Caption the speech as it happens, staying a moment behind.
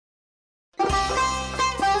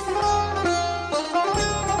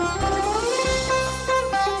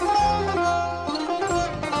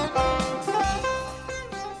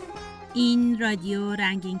این رادیو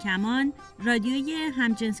رنگین کمان، رادیوی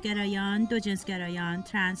همجنسگرایان، دوجنسگرایان،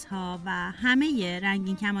 ترنس ها و همه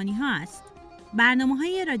رنگین کمانی ها است.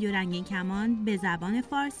 برنامه‌های رادیو رنگین کمان به زبان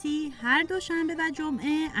فارسی هر دوشنبه و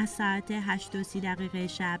جمعه از ساعت 8:30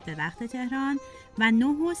 شب به وقت تهران و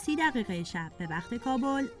 9:30 شب به وقت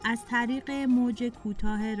کابل از طریق موج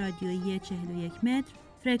کوتاه رادیویی 41 متر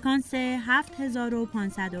فرکانس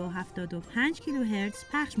 7575 کیلوهرتز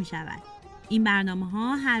پخش می شود. این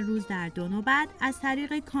برنامه‌ها هر روز در 2 نوبت از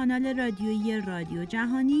طریق کانال رادیویی رادیو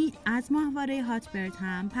جهانی از ماهواره هاتبرد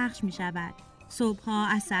هم پخش می شود. صبح‌ها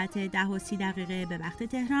از ساعت 10:30 به وقت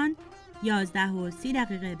تهران،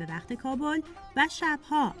 11:30 به وقت کابل و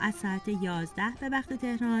شب‌ها از ساعت 11 به وقت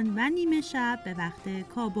تهران و نیمه شب به وقت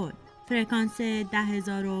کابل. فرکانس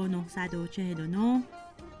 10949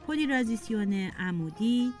 پولیرازیسیون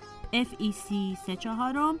عمودی FEC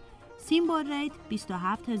 34 سیمبل ریت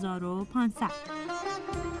 27500.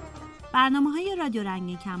 برنامه‌های رادیو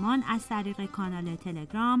رنگین کمان از طریق کانال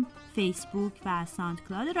تلگرام، فیسبوک و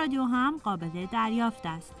ساندکلاد رادیو هم قابل دریافت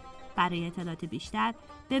است. برای اطلاعات بیشتر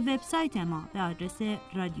به وبسایت ما به آدرس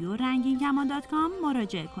radioranginkman.com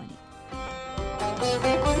مراجعه کنید.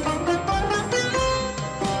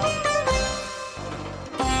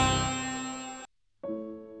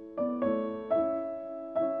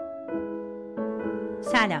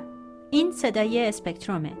 سلام، این صدای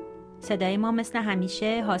اسپکترومه. صدای ما مثل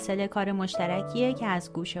همیشه حاصل کار مشترکیه که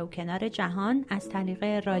از گوشه و کنار جهان از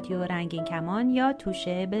طریق رادیو رنگین کمان یا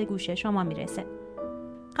توشه به گوشه شما میرسه.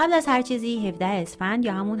 قبل از هر چیزی 17 اسفند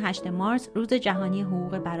یا همون 8 مارس روز جهانی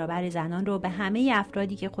حقوق برابر زنان رو به همه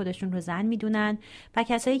افرادی که خودشون رو زن میدونن و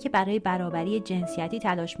کسایی که برای برابری جنسیتی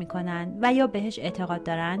تلاش میکنن و یا بهش اعتقاد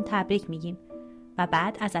دارن تبریک میگیم و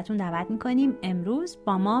بعد ازتون دعوت میکنیم امروز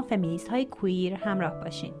با ما فمینیست های کویر همراه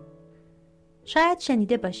باشین. شاید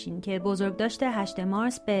شنیده باشین که بزرگداشت 8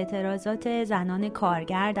 مارس به اعتراضات زنان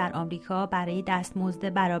کارگر در آمریکا برای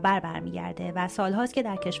دستمزد برابر برمیگرده و سالهاست که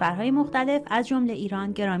در کشورهای مختلف از جمله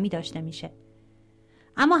ایران گرامی داشته میشه.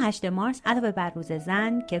 اما 8 مارس علاوه بر روز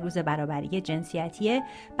زن که روز برابری جنسیتیه،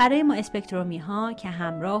 برای ما اسپکترومی ها که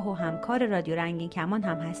همراه و همکار رادیو رنگین کمان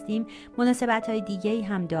هم هستیم مناسبت‌های دیگه‌ای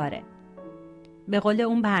هم داره. به قول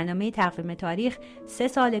اون برنامه تقویم تاریخ 3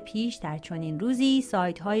 سال پیش در چنین روزی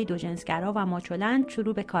سایت‌های دوجنسگرا و ماچولند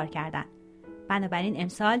شروع به کار کردن. بنابراین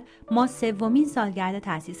امسال ما 3مین سالگرد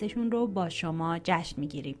تأسیسشون رو با شما جشن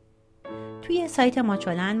میگیریم. توی سایت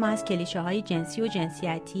ماچولند ما از کلیشه‌های جنسی و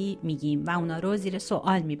جنسیتی میگیم و اونا رو زیر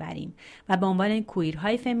سوال میبریم و به عنوان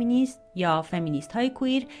کویرهای فمینیست یا فمینیست‌های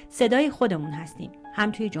کویر صدای خودمون هستیم،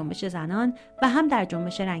 هم توی جنبش زنان و هم در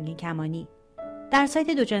جنبش رنگین کمانی. در سایت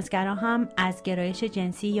دوجنسگرا هم از گرایش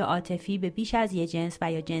جنسی یا عاطفی به بیش از یک جنس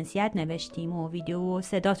و یا جنسیت نوشتیم و ویدیو و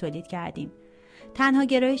صدا تولید کردیم. تنها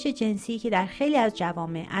گرایش جنسی که در خیلی از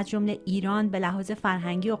جوامع از جمله ایران به لحاظ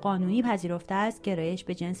فرهنگی و قانونی پذیرفته است گرایش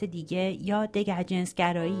به جنس دیگه یا دگر جنس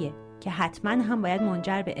گراییه که حتما هم باید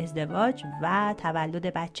منجر به ازدواج و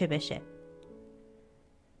تولد بچه بشه.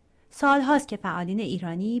 سال هاست که فعالین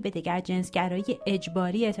ایرانی به دیگر جنسگرایی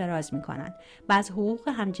اجباری اعتراض میکنن و از حقوق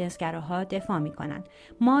همجنسگراها دفاع میکنن.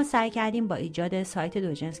 ما سعی کردیم با ایجاد سایت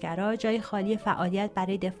دوجنسگرا جای خالی فعالیت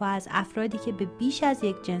برای دفاع از افرادی که به بیش از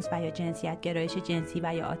یک جنس و یا جنسیت گرایش جنسی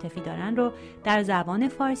و یا عاطفی دارن رو در زبان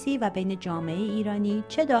فارسی و بین جامعه ایرانی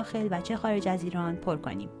چه داخل و چه خارج از ایران پر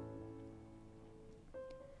کنیم.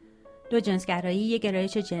 دوجنسگرایی یک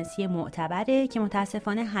گرایش جنسی معتبره که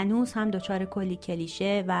متاسفانه هنوز هم دچار کلی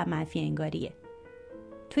کلیشه و منفی انگاریه.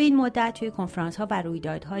 توی این مدت توی کنفرانس ها و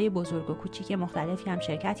رویدادهای بزرگ و کوچیک مختلفی هم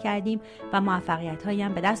شرکت کردیم و موفقیت هایی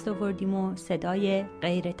هم به دست آوردیم و صدای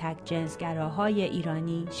غیر تک جنسگراهای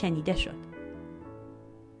ایرانی شنیده شد.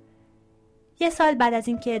 1 سال بعد از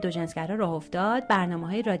اینکه دوجنسگرا راه افتاد،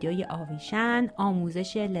 برنامه‌های رادیویی آویشن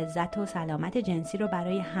آموزش لذت و سلامت جنسی رو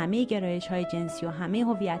برای همه گرایش‌های جنسی و همه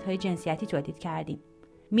هویت‌های جنسیتی تولید کردیم.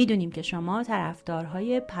 میدونیم که شما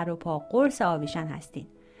طرفدارهای پر و پا قرص آویشن هستین.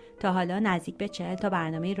 تا حالا نزدیک به 40 تا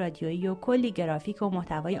برنامه رادیویی و کلی گرافیک و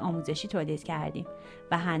محتوای آموزشی تولید کردیم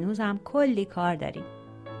و هنوز هم کلی کار داریم.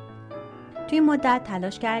 توی این مدت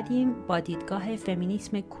تلاش کردیم با دیدگاه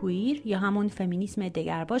فمینیسم کویر یا همون فمینیسم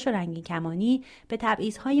دگرباش و رنگین کمانی به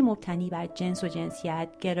تبعیض‌های مبتنی بر جنس و جنسیت،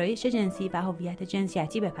 گرایش جنسی و هویت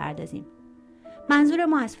جنسیتی بپردازیم. منظور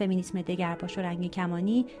ما از فمینیسم دگرباش و رنگین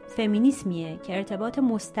کمانی فمینیسمیه که ارتباط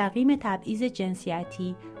مستقیم تبعیض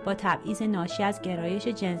جنسیتی با تبعیض ناشی از گرایش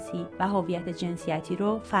جنسی و هویت جنسیتی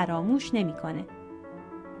رو فراموش نمی‌کنه.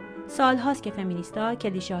 سال‌هاست که فمینیستا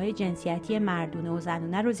کلیشه‌های جنسیتی مردونه و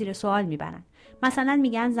زنونه رو زیر سوال میبرن. مثلا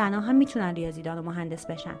میگن زن‌ها هم میتونن ریاضیدان و مهندس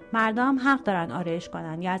بشن، مردا هم حق دارن آرایش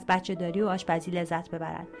کنن یا از بچه‌داری و آشپزی لذت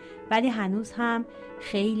ببرن، ولی هنوز هم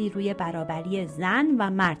خیلی روی برابری زن و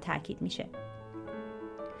مرد تاکید میشه.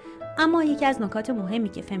 اما یکی از نکات مهمی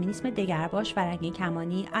که فمینیسم دگرباش و رنگین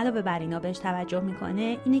کمانی علاوه بر اینا بهش توجه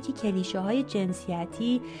میکنه اینه که کلیشه‌های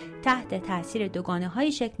جنسیتی تحت تاثیر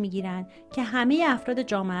دوگانه‌های شکل میگیرن که همه افراد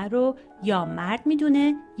جامعه رو یا مرد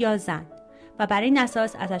میدونه یا زن و برای این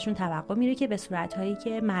اساس ازشون توقع میره که به صورت‌هایی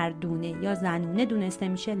که مردونه یا زنونه دونسته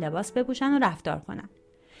میشه لباس بپوشن و رفتار کنن.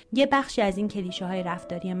 یه بخشی از این کلیشه‌های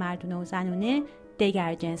رفتاری مردونه و زنونه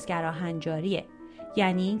دگر جنسگرا هنجاریه،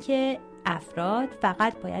 یعنی اینکه افراد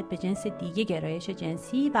فقط باید به جنس دیگه گرایش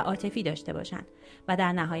جنسی و عاطفی داشته باشن و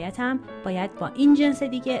در نهایت هم باید با این جنس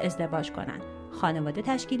دیگه ازدواج کنن، خانواده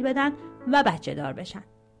تشکیل بدن و بچه دار بشن.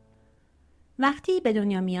 وقتی به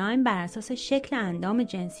دنیا میایم بر اساس شکل اندام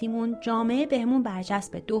جنسیمون جامعه بهمون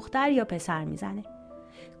برچسب دختر یا پسر میزنه.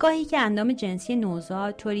 گاهی که اندام جنسی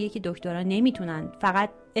نوزاد طوریه که دکترها نمیتونن فقط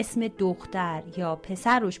اسم دختر یا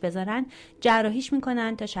پسر روش بذارن، جراحیش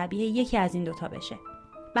میکنن تا شبیه یکی از این دوتا بشه.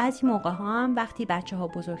 بعضی موقع ها هم وقتی بچه ها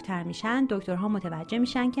بزرگتر میشن دکترها متوجه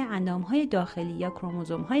میشن که اندامهای داخلی یا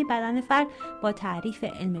کروموزوم های بدن فرد با تعریف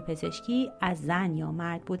علم پزشکی از زن یا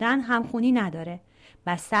مرد بودن همخونی نداره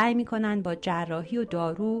و سعی میکنن با جراحی و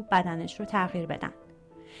دارو بدنش رو تغییر بدن.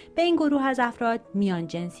 به این گروه از افراد میان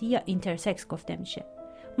جنسی یا اینترسکس گفته میشه.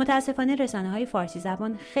 متاسفانه رسانه‌های فارسی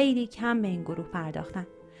زبان خیلی کم به این گروه پرداختن.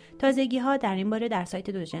 تازگی‌ها در این باره در سایت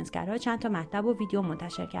دو جنسگرا چند تا مطلب و ویدیو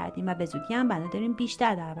منتشر کردیم و به زودی هم بنا داریم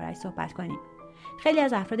بیشتر درباره‌اش صحبت کنیم. خیلی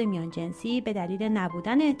از افراد میان جنسی به دلیل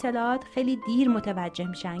نبودن اطلاعات خیلی دیر متوجه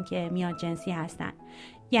میشن که میان جنسی هستن.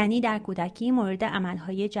 یعنی در کودکی مورد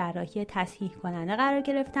عملهای جراحی تصحیح کننده قرار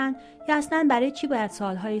گرفتن یا اصلاً برای چی باید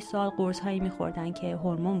سال قرص‌هایی می‌خوردن که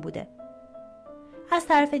هورمون بوده. از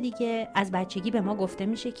طرف دیگه از بچگی به ما گفته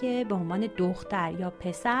میشه که به عنوان دختر یا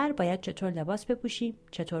پسر باید چطور لباس بپوشیم،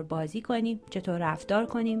 چطور بازی کنیم، چطور رفتار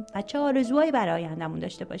کنیم و چه آرزوهایی برای آینده‌مون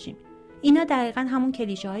داشته باشیم. اینا دقیقاً همون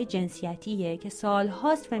کلیشه‌های جنسیتیه که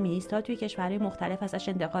سال‌هاست فمینیست‌ها توی کشورهای مختلف ازش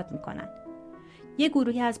انتقاد میکنن. یه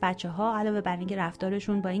گروهی از بچه‌ها علاوه بر اینکه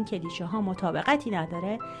رفتارشون با این کلیشه‌ها مطابقتی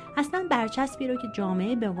نداره، اصلاً برچسبی رو که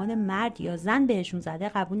جامعه به عنوان مرد یا زن بهشون زده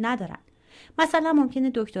قبول ندارن. مثلا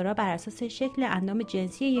ممکنه دکترها بر اساس شکل اندام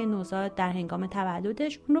جنسی یه نوزاد در هنگام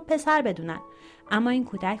تولدش اون رو پسر بدونن، اما این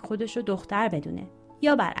کودک خودش رو دختر بدونه،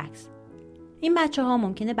 یا برعکس. این بچه‌ها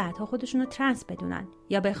ممکنه بعدها خودشون رو ترنس بدونن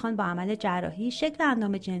یا بخوان با عمل جراحی شکل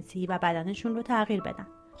اندام جنسی و بدنشون رو تغییر بدن.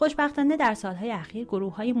 خوشبختانه در سالهای اخیر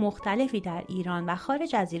گروه‌های مختلفی در ایران و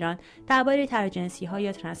خارج از ایران درباره تراجنسی‌ها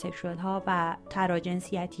یا ترانسکشوال‌ها و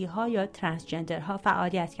تراجنسیتی‌ها یا ترانسجندرها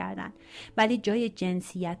فعالیت کردند، ولی جای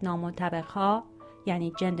جنسیت نامنطبق‌ها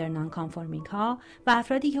یعنی جندر نان کانفورمینگ ها و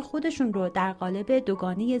افرادی که خودشون رو در قالب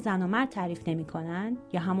دوگانه زن و مرد تعریف نمی‌کنن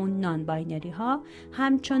یا همون نان باینری ها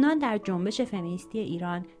همچنان در جنبش فمینیستی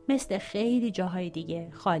ایران مثل خیلی جاهای دیگه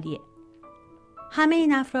خالیه. همه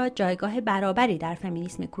این افراد جایگاه برابری در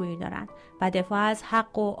فمینیسم کویر دارن و دفاع از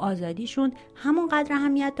حق و آزادیشون همون قدر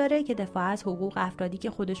اهمیت داره که دفاع از حقوق افرادی که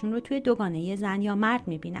خودشون رو توی دوگانه زن یا مرد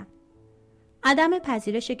میبینن. عدم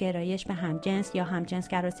پذیرش گرایش به همجنس یا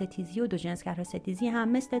همجنسگراستیزی و دوجنسگراستیزی هم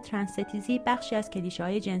مثل ترنسستیزی بخشی از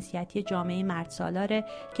کلیشه‌های جنسیتی جامعه مرد سالاره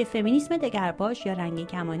که فمینیسم دگرباش یا رنگین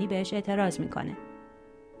کمانی بهش اعتراض میکنه.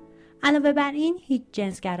 علاوه بر این هیچ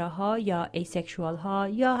جنسگراها یا ایسکشوال ها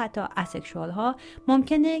یا حتی اسکشوال ها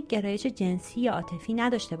ممکنه گرایش جنسی یا عاطفی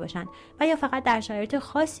نداشته باشن و یا فقط در شرایط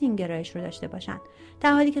خاصی این گرایش رو داشته باشن،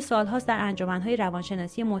 در حالی که سالهاست در انجمن‌های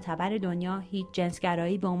روانشناسی معتبر دنیا هیچ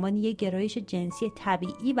جنسگرایی به عنوان یک گرایش جنسی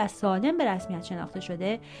طبیعی و سالم به رسمیت شناخته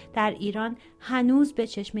شده. در ایران هنوز به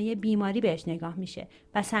چشمه بیماری بهش نگاه میشه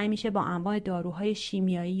و سعی میشه با انواع داروهای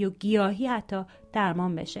شیمیایی و گیاهی حتی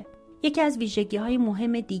درمان بشه. یکی از ویژگی‌های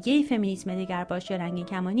مهم دیگه فمینیسم دگرباش یا رنگین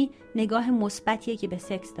کمانی نگاه مثبتیه که به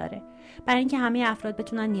سکس داره. برای اینکه همه افراد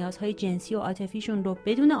بتونن نیازهای جنسی و عاطفیشون رو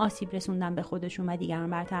بدون آسیب رسوندن به خودشون و دیگران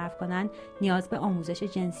برطرف کنن، نیاز به آموزش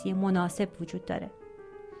جنسی مناسب وجود داره.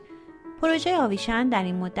 پروژه آویشن در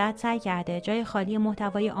این مدت سعی کرده جای خالی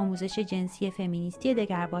محتوای آموزش جنسی فمینیستی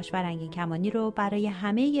دگرباش و رنگین کمانی رو برای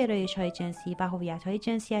همه گرایش‌های جنسی و هویت‌های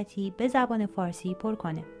جنسیتی به زبان فارسی پر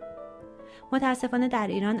کنه. متاسفانه در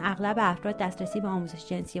ایران اغلب افراد دسترسی به آموزش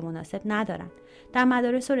جنسی مناسب ندارند. در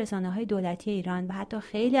مدارس و رسانه‌های دولتی ایران و حتی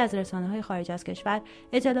خیلی از رسانه‌های خارج از کشور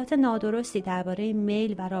اطلاعات نادرستی درباره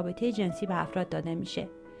میل و رابطه جنسی به افراد داده میشه.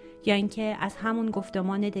 یا اینکه از همون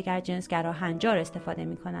گفتمان دگر جنسگرا هنجار استفاده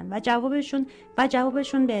میکنن و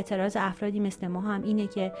جوابشون به اعتراض افرادی مثل ما هم اینه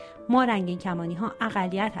که ما رنگین کمانی ها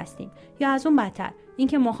اقلیت هستیم، یا از اون بدتر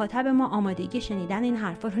اینکه مخاطب ما آمادگی شنیدن این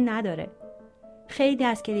حرفا رو نداره. خیلی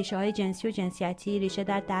از کلیشه‌های جنسی و جنسیتی ریشه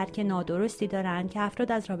در درک نادرستی دارن که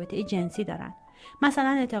افراد از رابطه جنسی دارن.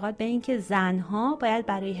 مثلا اعتقاد به این که زنها باید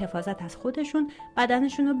برای حفاظت از خودشون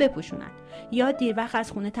بدنشون رو بپوشونن یا دیر وقت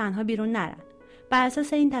از خونه تنها بیرون نرن. بر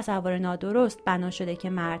اساس این تصور نادرست بنا شده که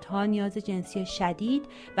مردها نیاز جنسی شدید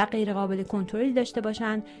و غیر قابل کنترلی داشته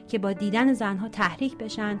باشن که با دیدن زنها تحریک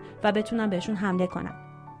بشن و بتونن بهشون حمله کنن.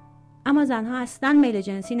 اما زنها اصلا میل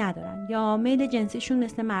جنسی ندارن یا میل جنسیشون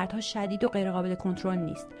مثل مردها شدید و غیر قابل کنترل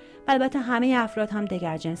نیست. و البته همه افراد هم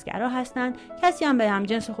دگر جنسگرا هستن، کسی هم به هم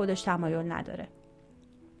جنس خودش تمایل نداره.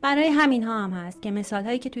 برای همین ها هم هست که مثال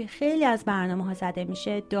هایی که توی خیلی از برنامه ها زده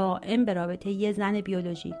میشه دائم به رابطه یه زن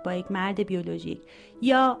بیولوژیک با یک مرد بیولوژیک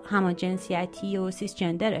یا هماجنسیتی و سیس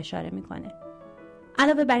جندر اشاره میکنه.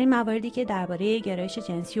 علاوه بر این مواردی که درباره گرایش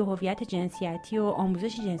جنسی و هویت جنسیتی و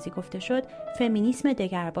آموزش جنسی گفته شد، فمینیسم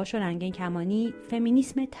دگرباش و رنگین کمانی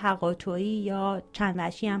فمینیسم تقاطعی یا چند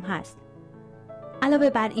وجهی هم هست. علاوه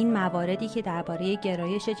بر این مواردی که درباره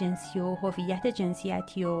گرایش جنسی و هویت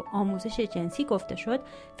جنسیتی و آموزش جنسی گفته شد،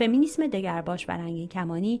 فمینیسم دگرباش و رنگین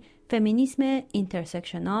کمانی فمینیسم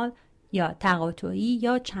اینترسکشنال یا تقاطعی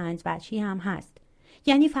یا چند وجهی هم هست.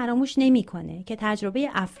 یعنی فراموش نمی‌کنه که تجربه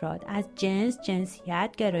افراد از جنس، جنسیت،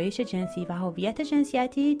 گرایش جنسی و هویت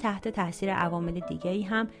جنسیتی تحت تاثیر عوامل دیگه‌ای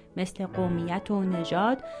هم مثل قومیت و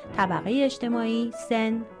نژاد، طبقه اجتماعی،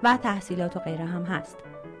 سن و تحصیلات و غیره هم هست.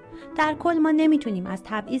 در کل ما نمیتونیم از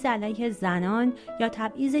تبعیض علیه زنان یا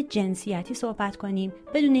تبعیض جنسیتی صحبت کنیم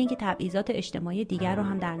بدون اینکه تبعیضات اجتماعی دیگر رو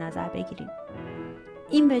هم در نظر بگیریم.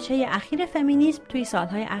 این وجهه اخیر فمینیسم توی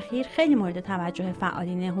سالهای اخیر خیلی مورد توجه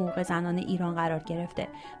فعالین حقوق زنان ایران قرار گرفته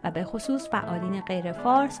و به خصوص فعالین غیر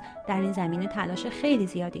فارس در این زمینه تلاش خیلی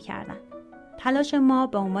زیادی کردن. تلاش ما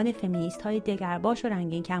به عنوان فمینیست‌های دگرباش و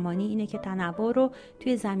رنگین کمانی اینه که تنوع رو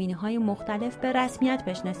توی زمینه‌های مختلف به رسمیت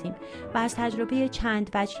بشناسیم و از تجربه چند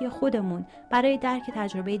وجهی خودمون برای درک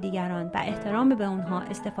تجربه دیگران و احترام به اونها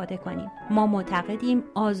استفاده کنیم. ما معتقدیم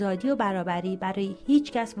آزادی و برابری برای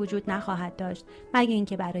هیچ کس وجود نخواهد داشت مگر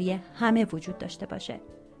اینکه برای همه وجود داشته باشه.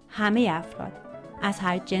 همه افراد از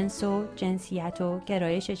هر جنس و جنسیت و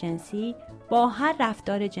گرایش جنسی با هر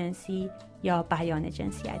رفتار جنسی یا بیان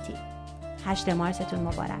جنسیتی. 8 مارستون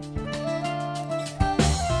مبارک.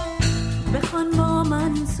 بخوان با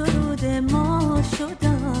من سرود ما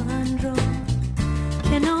شدن را،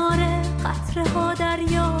 کنار قطره ها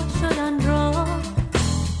دریا شدن را.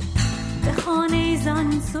 بخوان ای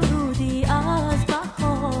زن سرودی از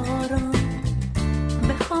بهاران،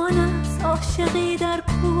 بخوان از عاشقی در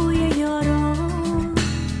کوی یاران.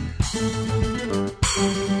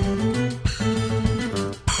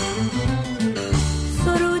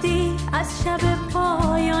 از شب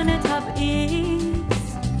پایان تبعیض،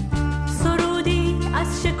 سرودی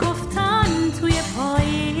از شکفتن توی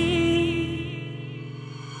پاییز.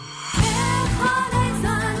 بخوان ای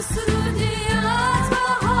زن سرودی از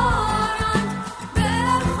بهاران،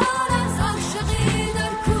 بخوان از عاشقی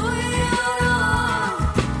در کوی یاران.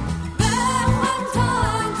 بخوان تا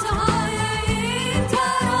انتهای این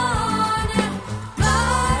ترانه،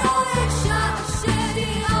 برای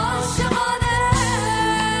شعری عاشقانه.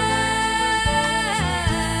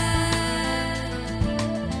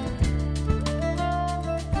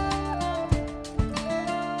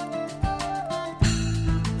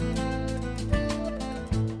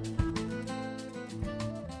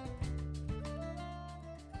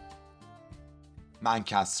 من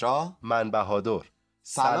کسرا، من بهادر.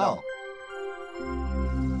 سلام.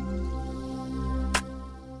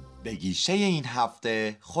 به گیشه این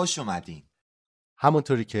هفته خوش اومدین.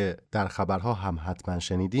 همونطوری که در خبرها هم حتما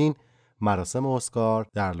شنیدین، مراسم اسکار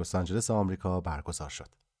در لس آنجلس آمریکا برگزار شد.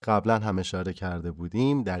 قبلا هم اشاره کرده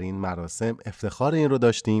بودیم در این مراسم افتخار این رو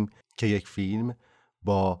داشتیم که یک فیلم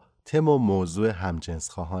با تم و موضوع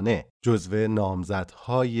همجنسخواهانه جزو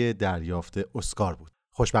نامزدهای دریافت اسکار بود.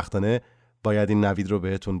 خوشبختانه باید این نوید رو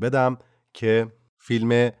بهتون بدم که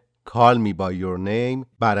فیلم Call Me By Your Name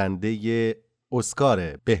برنده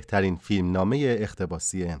اسکار بهترین فیلم نامه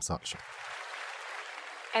اقتباسی امسال شد.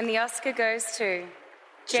 And the Oscar goes to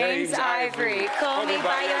James Ivory, Call Me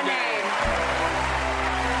By Your Name.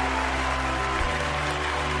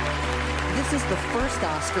 This is the first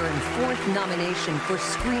Oscar and 4th nomination for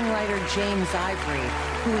screenwriter James Ivory,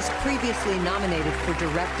 who was previously nominated for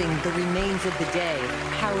directing The Remains of the Day,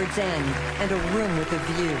 Howard's End, and A Room with a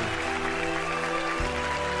View.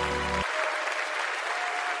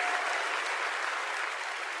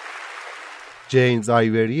 جیمز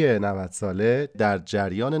آیوری 90 ساله در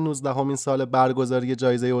جریان 19مین سال برگزاری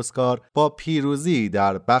جایزه اسکار با پیروزی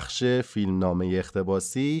در بخش فیلمنامه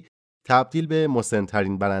اقتباسی تبدیل به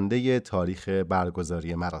مسن‌ترین برنده تاریخ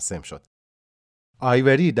برگزاری مراسم شد.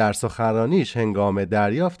 آیوری در سخنرانیش هنگام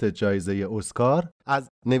دریافت جایزه اسکار از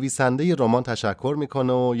نویسنده رمان تشکر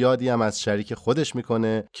میکنه و یادی هم از شریک خودش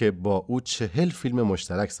میکنه که با او 40 فیلم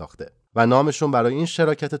مشترک ساخته و نامشون برای این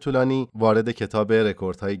شراکت طولانی وارد کتاب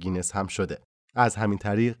رکوردهای گینس هم شده. از همین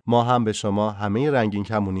طریق ما هم به شما همه رنگین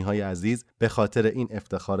کمونی های عزیز به خاطر این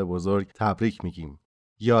افتخار بزرگ تبریک میگیم.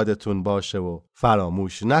 یادتون باشه و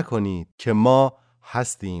فراموش نکنید که ما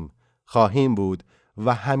هستیم، خواهیم بود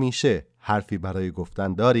و همیشه حرفی برای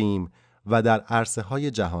گفتن داریم و در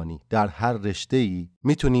عرصه‌های جهانی در هر رشته‌ای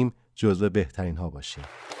میتونیم جزو بهترین ها باشیم.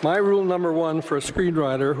 My rule number one for a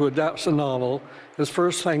screenwriter who adapts a novel is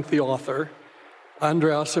first thank the author,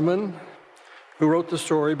 Andrea Simon, who wrote the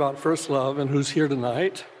story about first love and who's here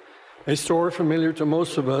tonight. A story familiar to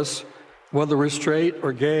most of us, whether we're straight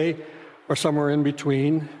or gay or somewhere in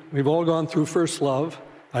between. We've all gone through first love,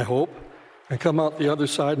 I hope, and come out the other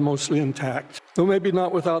side mostly intact. Though maybe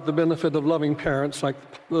not without the benefit of loving parents like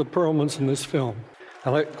the Perlmans in this film.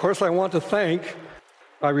 And of course I want to thank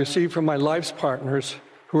I received from my life's partners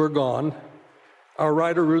who are gone, our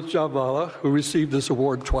writer Ruth Javala, who received this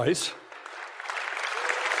award twice,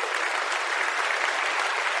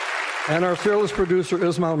 and our fearless producer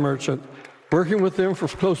Ismail Merchant. Working with them for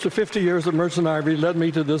close to 50 years at Merchant Ivory led me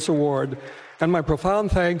to this award, and my profound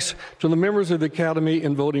thanks to the members of the Academy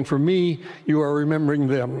in voting for me. You are remembering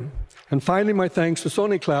them. And finally, my thanks to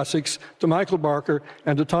Sony Classics, to Michael Barker,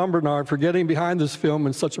 and to Tom Bernard for getting behind this film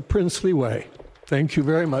in such a princely way. Thank you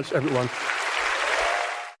very much, everyone.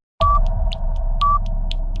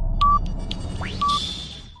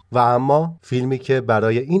 و اما فیلمی که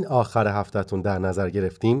برای این آخر هفته‌تون در نظر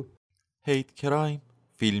گرفتیم، هیت کرایم،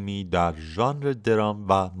 فیلمی در ژانر درام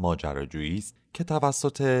و ماجراجویی است که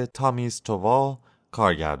توسط تامیز تووا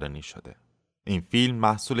کارگردانی شده. این فیلم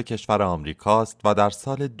محصول کشور آمریکاست و در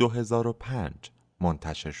سال 2005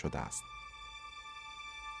 منتشر شده است.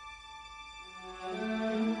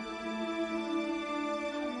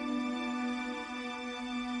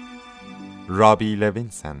 رابی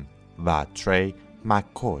لوینسون و تری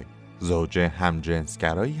مککوی زوج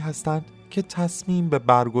همجنسگرایی هستند که تصمیم به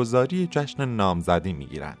برگزاری جشن نامزدی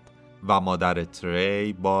میگیرند و مادر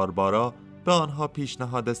تری باربارا به آنها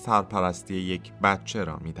پیشنهاد سرپرستی یک بچه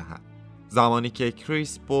را میدهد. زمانی که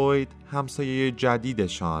کریس بوید همسایه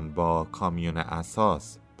جدیدشان با کامیون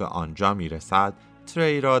اساس به آنجا میرسد،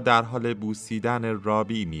 تری را در حال بوسیدن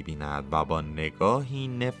رابی میبیند و با نگاهی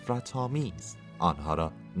نفرت‌آمیز آنها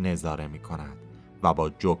را نظاره میکند و با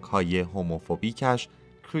جوک‌های هوموفوبیکش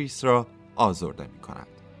کریس را آزرده میکند.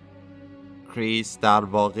 کریس در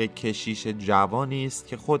واقع کشیش جوانی است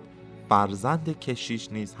که خود فرزند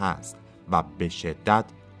کشیش نیز هست و به شدت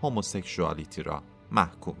هوموسکشوالیتی را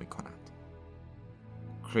محکوم میکند.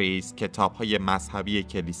 کریس کتاب‌های مذهبی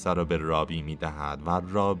کلیسا را به رابی می‌دهد و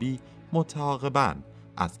رابی متعاقباً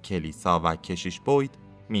از کلیسا و کشیش بوید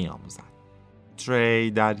می‌آموزد.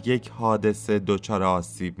 تری در یک حادثه دچار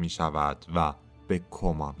آسیب می‌شود و به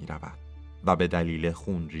کما می‌رود و به دلیل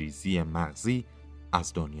خونریزی مغزی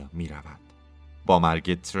از دنیا می‌رود. با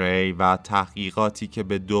مرگ تری و تحقیقاتی که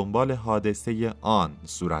به دنبال حادثه آن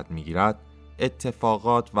صورت می‌گیرد،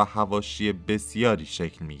 اتفاقات و حواشی بسیاری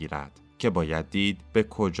شکل می‌گیرد که باید دید به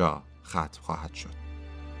کجا ختم خواهد شد.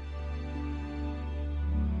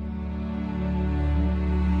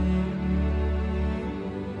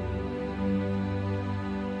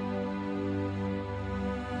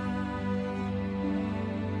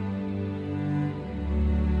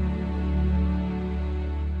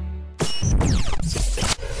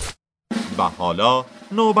 و حالا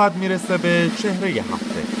نوبت میرسه به چهره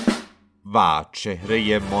هفته و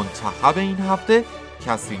چهره منتخب این هفته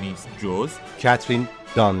کسی نیست جز کاترین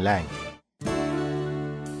دانلنگ.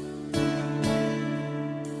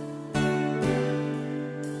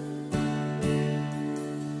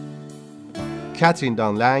 کاترین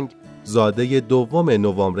دانلنگ زاده 2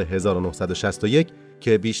 نوامبر 1961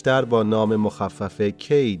 که بیشتر با نام مخفف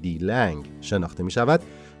کی لنگ شناخته می شود،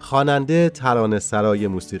 خواننده ترانه‌سرای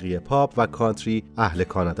موسیقی پاپ و کانتری اهل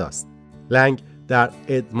کانادا است. لنگ در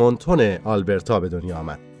ادمونتون آلبرتا به دنیا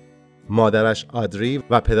آمد. مادرش آدری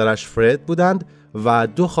و پدرش فرد بودند و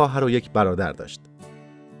 2 خواهر و 1 برادر داشت.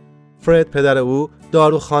 فرد پدر او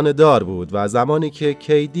داروخانه دار بود و زمانی که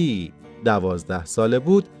کیدی 12 ساله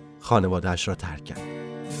بود خانواده‌اش را ترک کرد.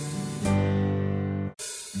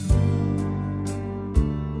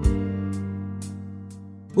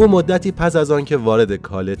 او مدتی پس از آن که وارد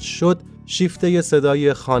کالج شد شیفته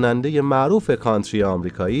صدای خواننده معروف کانتری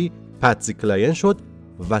آمریکایی پتسی کلاین شد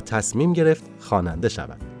و تصمیم گرفت خواننده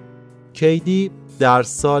شود. کیدی در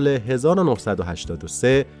سال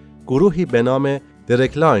 1983 گروهی به نام The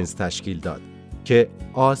Reclines تشکیل داد که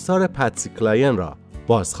آثار پتسی کلاین را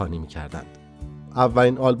بازخوانی می‌کردند.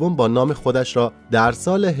 اولین آلبوم با نام خودش را در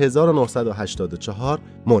سال 1984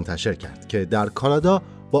 منتشر کرد که در کانادا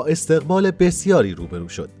با استقبال بسیاری روبرو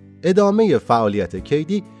شد. ادامه فعالیت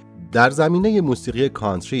کیدی در زمینه موسیقی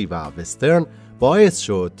کانتری و وسترن باعث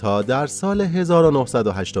شد تا در سال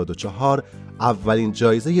 1984 اولین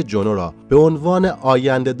جایزه جونو را به عنوان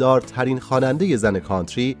آینده‌دارترین خواننده زن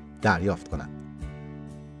کانتری دریافت کند.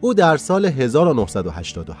 او در سال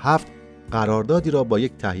 1987 قراردادی را با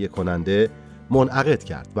یک تهیه کننده منعقد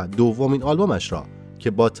کرد و دومین آلبومش را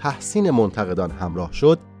که با تحسین منتقدان همراه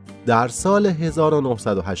شد در سال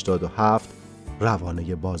 1987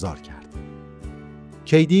 روانه بازار کرد.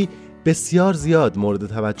 کیدی بسیار زیاد مورد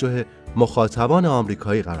توجه مخاطبان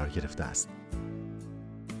آمریکایی قرار گرفته است.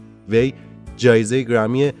 وی جایزه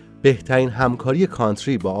گرمی بهترین همکاری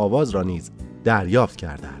کانتری با آواز را نیز دریافت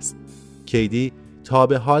کرده است. کیدی تا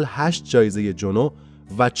به حال 8 جایزه جونو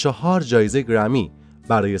و 4 جایزه گرمی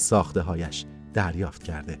برای ساخته هایش دریافت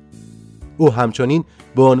کرده. او همچنین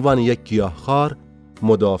به عنوان یک گیاهخوار،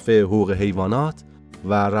 مدافع حقوق حیوانات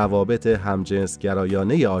و روابط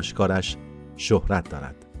همجنسگرایانه آشکارش شهرت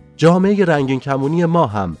دارد. جامعه رنگین کمونی ما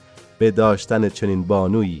هم به داشتن چنین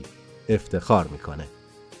بانویی افتخار میکنه.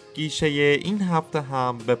 گیشه این هفته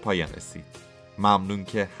هم به پایان رسید. ممنون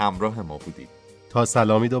که همراه ما بودید. تا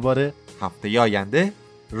سلامی دوباره. هفته آینده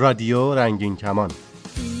رادیو رنگین کمان.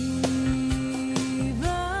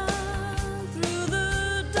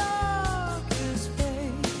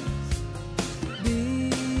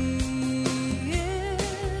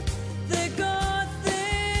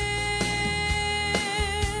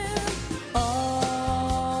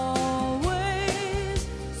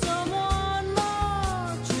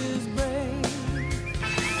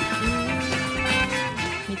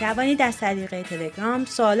 توانید از طریق تلگرام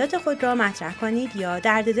سوالات خود را مطرح کنید یا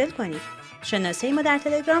درد دل کنید. شناسه ما در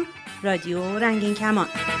تلگرام رادیو رنگین کمان.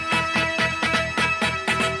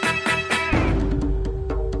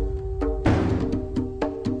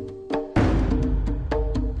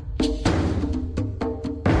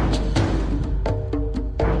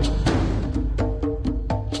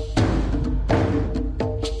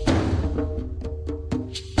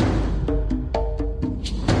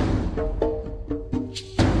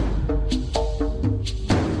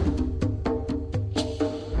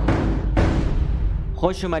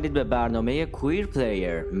 خوش اومدید به برنامه کویر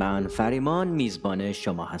پلیر. من فریمان میزبان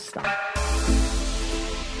شما هستم.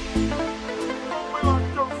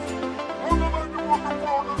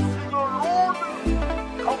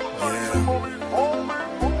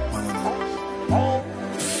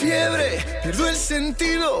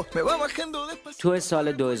 تو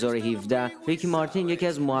سال 2017 ریکی مارتین یکی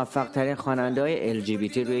از موفق ترین خواننده های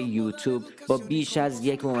LGBT روی یوتیوب با بیش از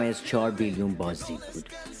 1.4 بیلیون بازدید بود.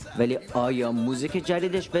 ولی آیا موزیک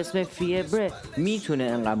جدیدش به اسم فیبره میتونه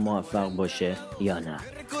انقدر موفق باشه یا نه؟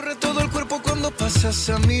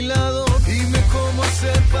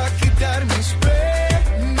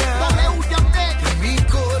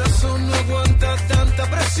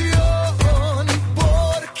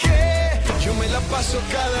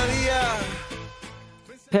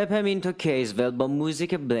 پپرمینت و کیزول با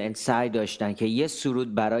موزیک بلند سعی داشتن که یه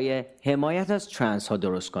سرود برای حمایت از ترنس ها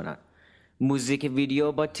درست کنن. موزیک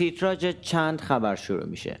ویدیو با تیتراژ چند خبر شروع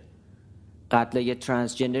میشه. قتل یه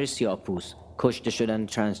ترانسجندر سیاه‌پوست، کشته شدن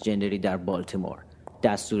ترانسجندری در بالتیمور،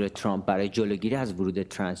 دستور ترامپ برای جلوگیری از ورود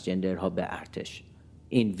ترانسجندرها به ارتش.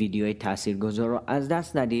 این ویدیوی تاثیرگذار رو از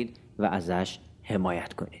دست ندید و ازش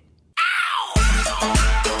حمایت کنید.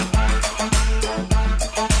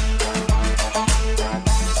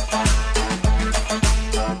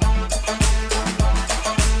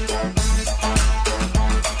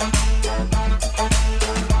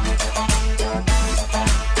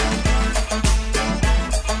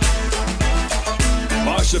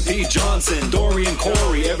 P. Johnson, Dorian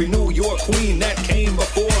Corey, every New York queen that came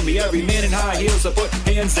before me, every man in high heels that put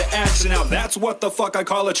hands to action. Now that's what the fuck I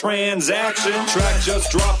call a transaction. Track just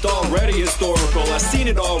dropped already historical. I seen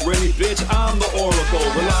it already, bitch, I'm the oracle.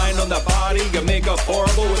 Relying on the body, your makeup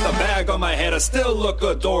horrible. With a bag on my head, I still look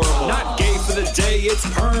adorable. Not gay for the day, it's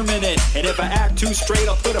permanent. And if I act too straight,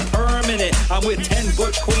 I'll put a permanent. I'm with 10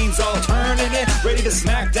 butch queens all turning it, ready to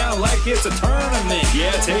smack down like it's a tournament.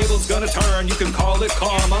 Yeah, table's gonna turn, you can call it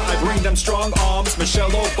calm. drama. I bring them strong arms,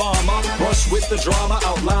 Michelle Obama. Rush with the drama,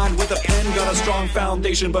 outlined with a pen. Got a strong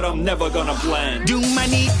foundation, but I'm never gonna blend. Do my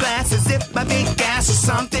need glasses if my big gas is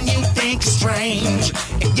something you think is strange?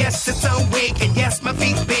 And yes, it's a wig, and yes, my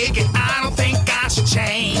feet's big, and I don't think I should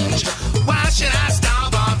change. Why should I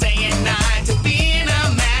starve all day and night to be in a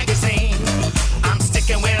magazine? I'm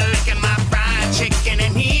sticking with licking my fried chicken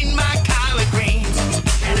and eating my collard greens.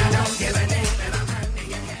 And I don't give a damn if I'm turning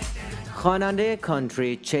your head down. خواننده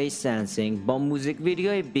کانتری چیس سنسینگ با موزیک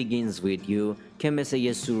ویدیوی Begins With You که مثل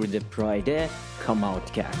یه سرود پرایده کام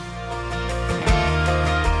اوت کرد.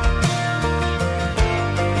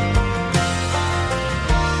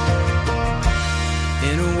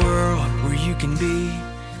 In a world where you can be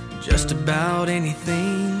just about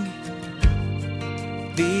anything,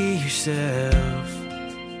 be yourself.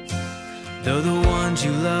 Though the ones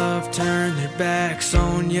you love turn their backs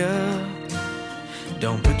on you,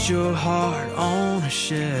 don't put your heart on a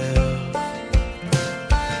shelf.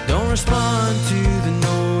 Don't respond to the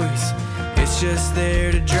noise, it's just there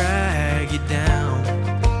to drag you down.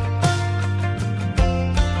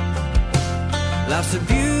 Life's a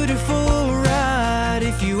beautiful ride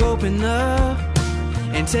if you open up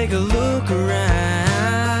and take a look around.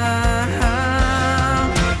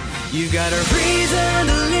 You got a reason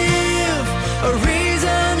to live, a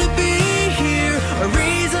reason to be here, a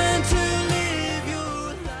reason to live your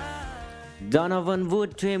life. داناوان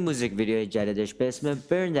وود توی موزیک ویدیوی جدیدش به اسم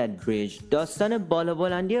Burn That Bridge داستان بالا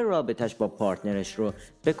بلندی رابطش با پارتنرش رو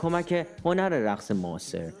به کمک هنر رقص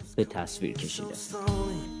معاصر به تصویر کشیده.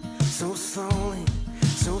 So slowly,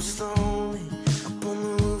 so slowly, up on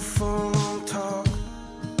the roof for a long talk,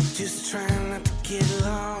 just trying not to get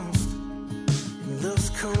lost. And love's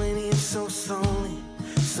coming in so slowly,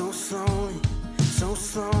 so slowly, so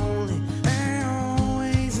slowly. I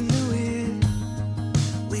always knew it.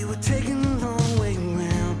 We were taking a long way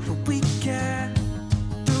around, but we got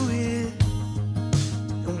through it.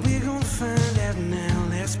 And we're gonna find out now.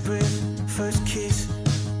 Last breath, first kiss.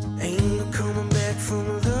 Ain't no coming back from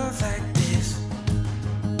a love like this.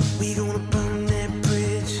 We gonna burn that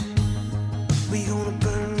bridge. We gonna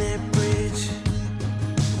burn that bridge.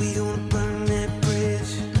 We gonna burn that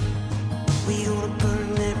bridge. We gonna burn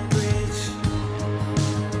that bridge.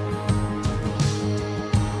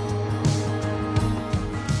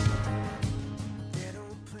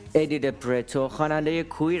 ادی دپرتو خواننده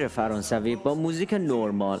کویر فرانسوی با موزیک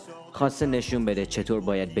نورمال خواسته نشون بده چطور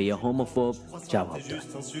باید به یه هوموفوب جواب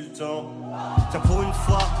داد. Tiens pour une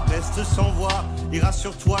fois, reste sans voix et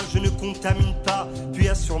rassure-toi, je ne contamine pas. Puis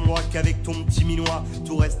assure-moi qu'avec ton petit minois,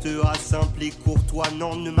 tout restera simple et courtois.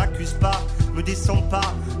 Non, ne m'accuse pas, me descends pas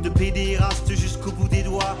de pédéraste jusqu'au bout des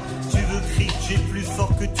doigts. Si tu veux crier, j'ai plus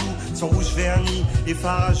fort que tout, sans rouge vernis et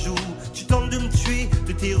fard à joues. Tu tentes de me tuer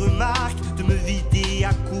de tes remarques, de me vider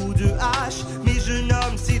à coups de hache. Mais jeune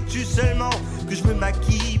homme, sais-tu seulement que je me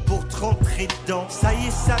maquille pour te rentrer dedans. Ça y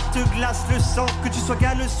est, ça te glace le sang. Que tu sois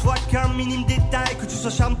gars ne soit qu'un minime détail. Que tu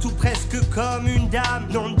sois charme tout presque comme une dame.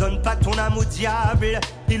 Non, ne donne pas ton âme au diable.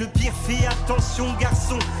 Et le pire, fais attention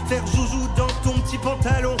garçon. Faire joujou dans ton petit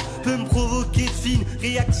pantalon peut me provoquer de fines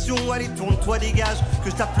réactions. Allez, tourne-toi, dégage, que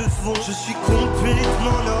je tape le fond. Je suis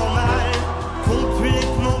complètement normal,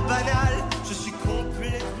 complètement banal. Je suis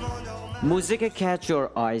complètement normal. موزیک Catch Your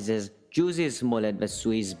Eyes جوزی اسمولت و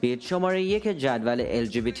سویز بیت شماره 1 جدول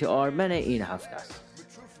LGBT آرمن این هفته است.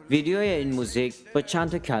 ویدیوی این موزیک با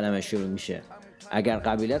چند تا کلمه شروع میشه. اگر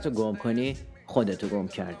قبیلت رو گم کنی خودتو گم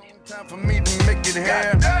کردی.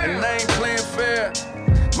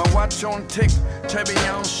 My watch on tick, turbo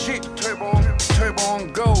on shit, turbo on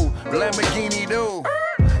gold, Lamborghini though.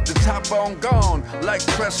 The top on gone, like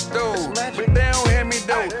presto. But they don't hear me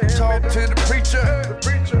though. Talk to the preacher.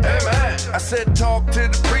 Amen. I said talk to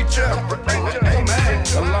the preacher. Amen.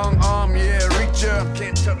 A long arm, yeah, reach up.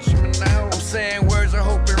 Can't touch me now. I'm saying words, I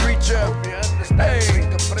hope it reach up. Hey,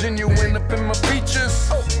 genuine up in my features.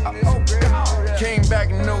 Came back,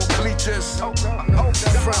 no bleachers.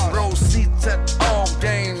 Front row seats at all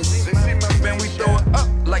games. Man, we throw it up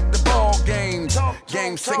like the ball games.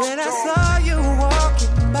 Game 6. When I saw you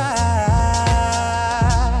walking by,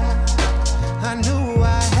 I knew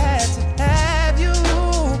I had to have you.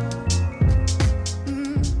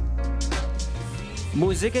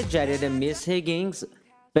 موزیک جدید میس هیگینز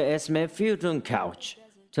به اسم فیوتون کاوچ.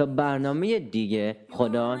 تا برنامه دیگه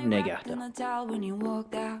خدا نگهدار. When you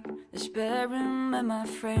walked out the spare room at my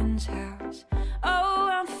friend's house. Oh,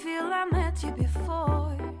 I feel I met you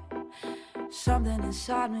before. Something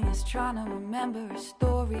inside me is trying to remember a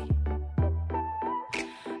story.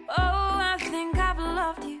 Oh, I think I've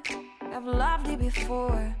loved you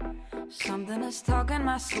before. Something is talking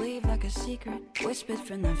my sleeve like a secret whispered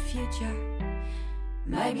from the future.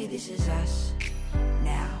 Maybe this is us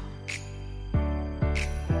now.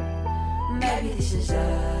 Maybe this is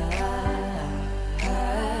us.